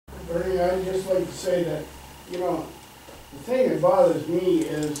Bernie, I'd just like to say that, you know, the thing that bothers me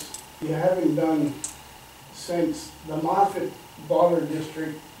is you haven't done, since the Moffett Water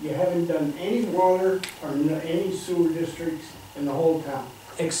District, you haven't done any water or any sewer districts in the whole town.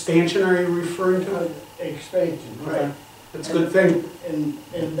 Expansion are you referring to? Expansion, right. Okay. That's a good thing.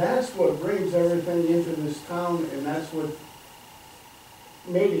 And that's what brings everything into this town, and that's what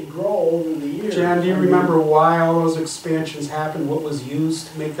made it grow over the years. John, do you remember why all those expansions happened? What was used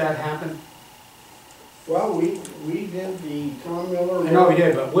to make that happen? Well, we did the Tom Miller. I know we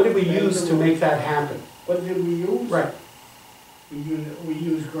did, but what did we use to make that happen? What did we use? Right. We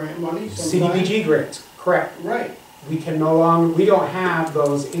used grant money sometimes. CDBG grants, correct. Right. We can no longer, we don't have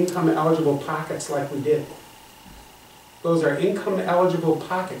those income eligible pockets like we did. Those are income eligible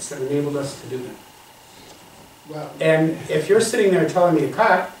pockets that enabled us to do that. Well, And if you're sitting there telling me to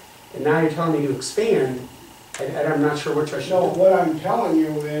cut, and now you're telling me to expand, I'm not sure which I should no, do. what I'm telling you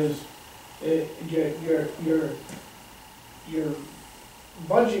is, you're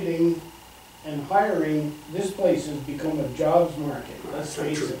budgeting and hiring, this place has become a jobs market, let's That's not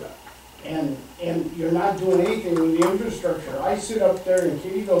face true. it. And you're not doing anything with the infrastructure. I sit up there and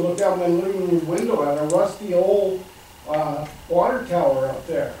can go look out my living room window at a rusty old water tower up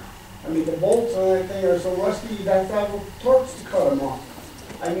there. I mean, the bolts on that thing are so rusty, you'd have to have a torch to cut them off.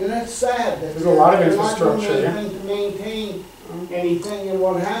 I mean, that's sad. That There's a lot of you're not doing infrastructure, yeah. anything to maintain anything and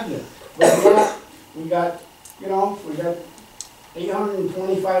what have you. But we got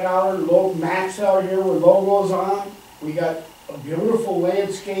 $825 low max out here with logos on. We got a beautiful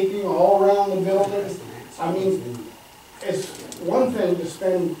landscaping all around the building. I mean, it's one thing to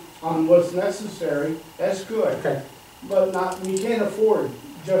spend on what's necessary, that's good. Okay. But we can't afford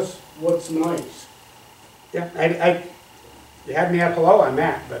just what's nice. Yeah, you had me at hello on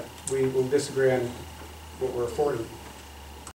that, but we will disagree on what we're affording.